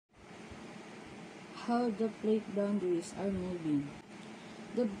how the plate boundaries are moving.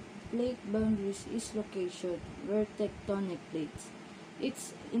 The plate boundaries is location where tectonic plates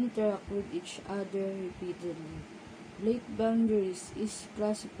interact with each other repeatedly. Plate boundaries is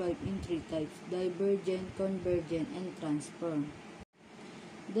classified in three types: divergent, convergent, and transform.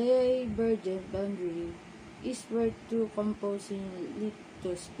 Divergent boundary is where two composing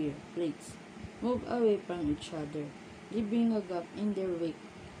lithosphere plates move away from each other, leaving a gap in their wake.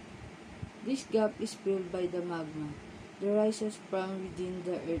 This gap is filled by the magma that rises from within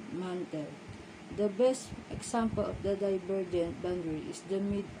the Earth mantle. The best example of the divergent boundary is the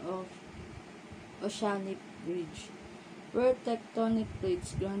mid-oceanic ridge, where tectonic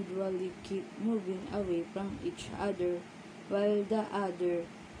plates gradually keep moving away from each other while the other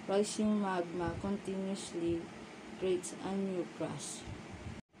rising magma continuously creates a new crust.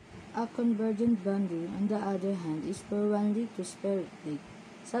 A convergent boundary, on the other hand, is where one lithospheric plate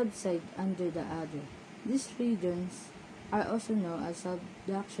subsides under the other. These regions are also known as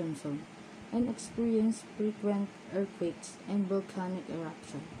subduction zones and experience frequent earthquakes and volcanic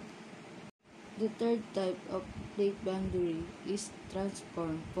eruption. The third type of plate boundary is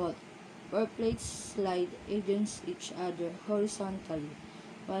transform fault, where plates slide against each other horizontally.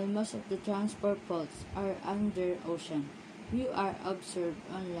 While most of the transport faults are under ocean, few are observed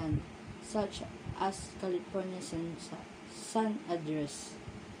on land, such as California San Andreas.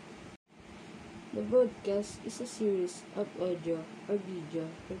 The broadcast is a series of audio or video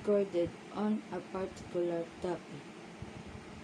recorded on a particular topic.